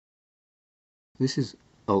This is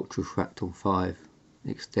Ultra Fractal 5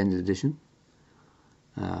 Extended Edition.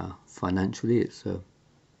 Financially, it's a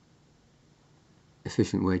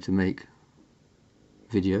efficient way to make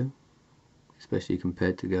video, especially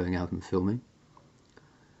compared to going out and filming.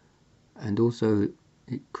 And also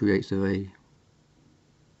it creates a very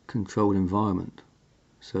controlled environment,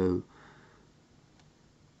 so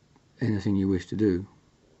anything you wish to do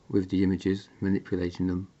with the images, manipulating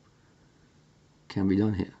them, can be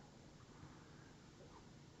done here.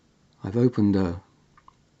 I've opened a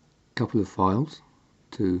couple of files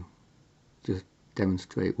to just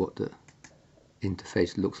demonstrate what the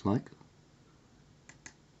interface looks like.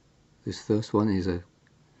 This first one is a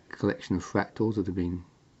collection of fractals that have been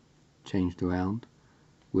changed around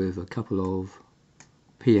with a couple of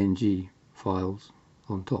PNG files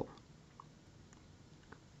on top.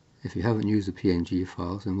 If you haven't used the PNG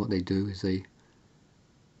files, then what they do is they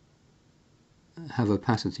have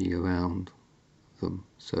opacity around them,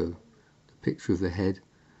 so the picture of the head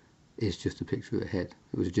is just a picture of a head.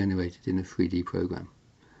 It was generated in a 3D program,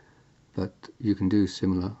 but you can do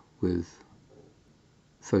similar with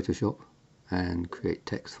Photoshop and create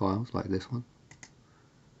text files like this one.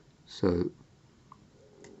 So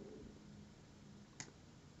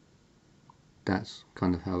that's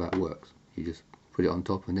kind of how that works. You just put it on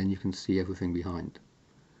top and then you can see everything behind.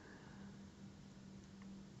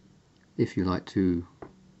 If you like to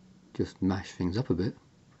just mash things up a bit,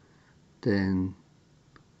 then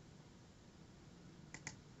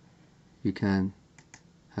you can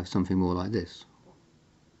have something more like this,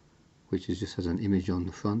 which is just has an image on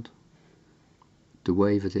the front. The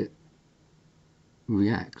way that it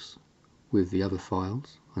reacts with the other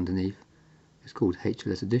files underneath is called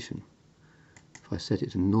HLS addition. If I set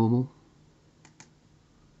it to normal,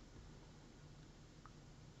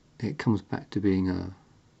 it comes back to being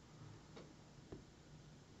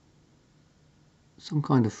some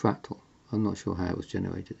kind of fractal. I'm not sure how it was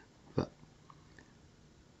generated, but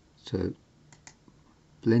so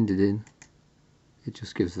blended in, it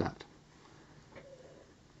just gives that.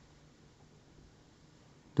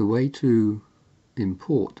 The way to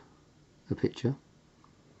import a picture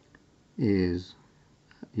is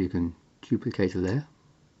you can duplicate a layer,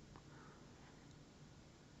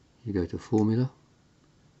 you go to formula,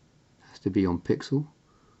 it has to be on pixel,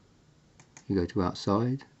 you go to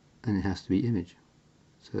outside, and it has to be image.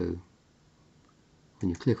 So when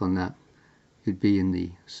you click on that, you'd be in the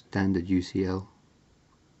standard UCL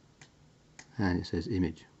and it says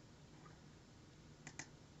image.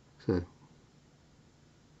 So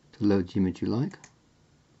to load the image you like,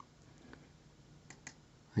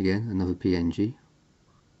 again another PNG,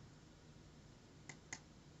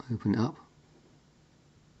 open it up,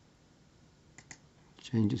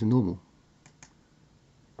 change it to normal,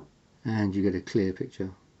 and you get a clear picture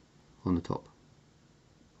on the top.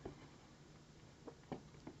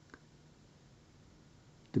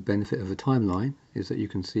 The benefit of a timeline is that you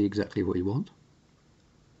can see exactly what you want,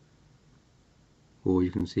 or you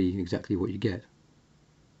can see exactly what you get.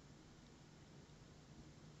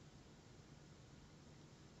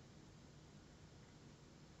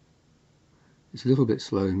 It's a little bit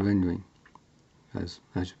slow in rendering, as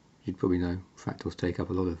you'd probably know, fractals take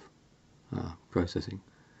up a lot of processing.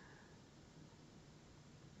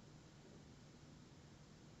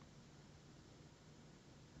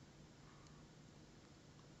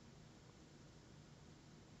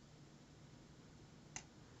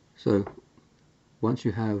 So once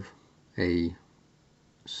you have a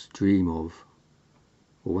stream of,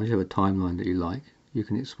 or once you have a timeline that you like, you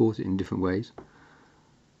can export it in different ways.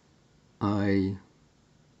 I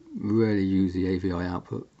rarely use the AVI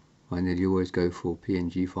output. I nearly always go for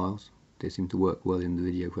PNG files. They seem to work well in the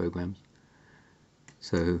video programs.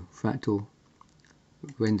 So fractal,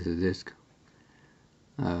 render the disk,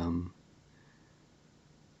 you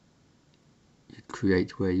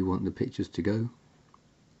create where you want the pictures to go,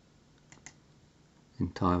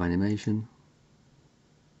 entire animation,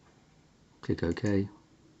 click OK,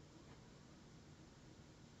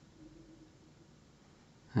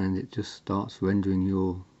 and it just starts rendering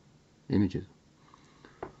your images.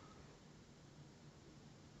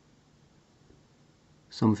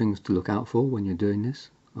 Some things to look out for when you're doing this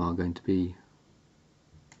are going to be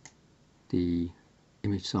the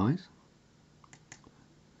image size.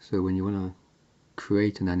 So when you want to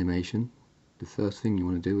create an animation, the first thing you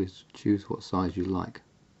want to do is choose what size you like.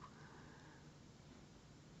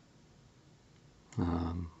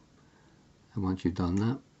 And once you've done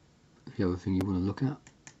that, the other thing you want to look at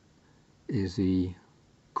is the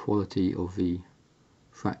quality of the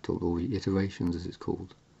fractal, or the iterations as it's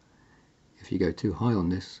called. If you go too high on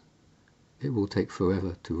this, it will take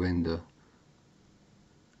forever to render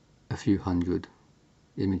a few hundred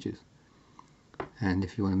images. And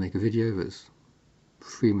if you want to make a video that's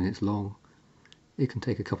 3 minutes long, it can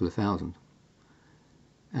take a couple of thousand.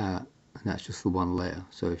 And that's just for one layer.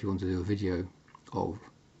 So if you want to do a video of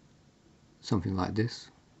something like this,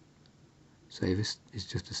 say this is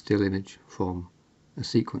just a still image from a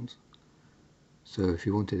sequence. So if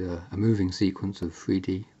you wanted a moving sequence of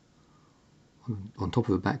 3D on top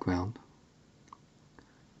of a background,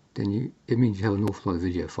 then it means you have an awful lot of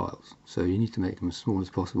video files. So you need to make them as small as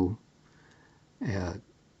possible.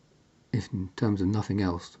 If in terms of nothing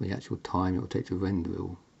else, the actual time it will take to render it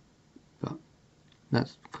all. But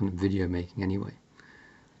that's kind of video making anyway.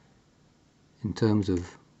 In terms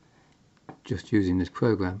of just using this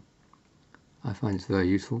program, I find it's very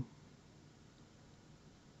useful.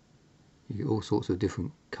 You get all sorts of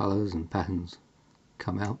different colours and patterns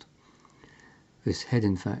come out. This head,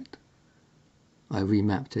 in fact, I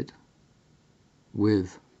remapped it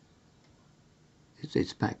with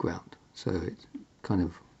its background, so it kind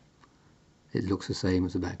of looks the same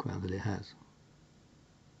as the background that it has.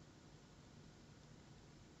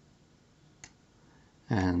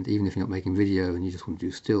 And even if you're not making video and you just want to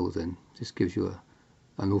do stills, then this gives you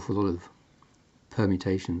an awful lot of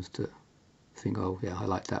permutations to think, oh yeah, I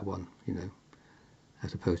like that one, you know,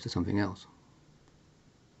 as opposed to something else.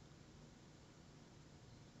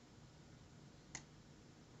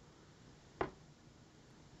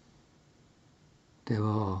 There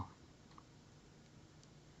are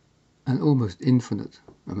an almost infinite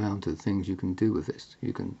amount of things you can do with this.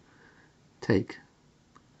 You can take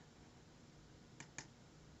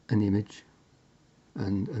an image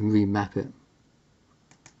and remap it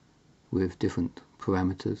with different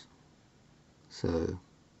parameters. So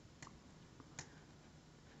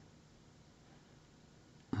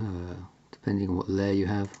depending on what layer you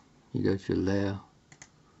have, you go to your layer,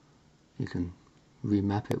 you can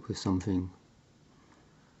remap it with something,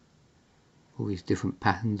 all these different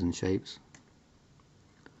patterns and shapes.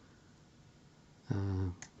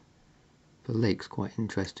 The lake's quite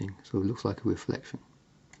interesting, so it looks like a reflection.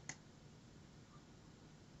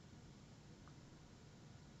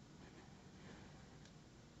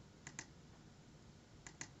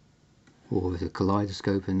 Or there's a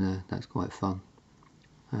kaleidoscope in there, that's quite fun.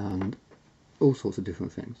 And all sorts of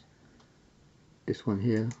different things. This one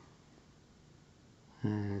here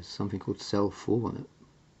has something called cell 4 on it.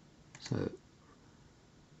 So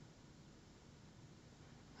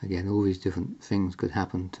again, all these different things could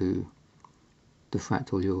happen to the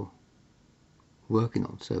fractal you're working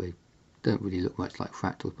on, so they don't really look much like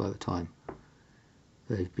fractals by the time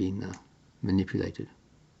they've been manipulated.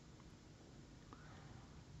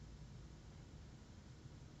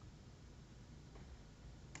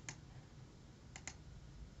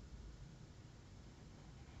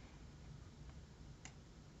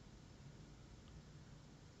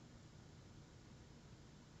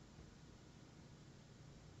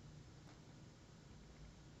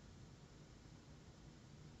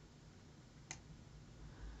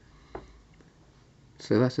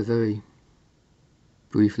 So that's a very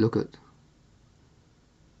brief look at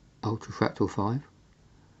Ultra Fractal 5,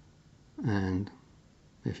 and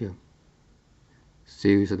if you're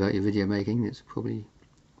serious about your video making, it's probably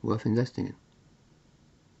worth investing in.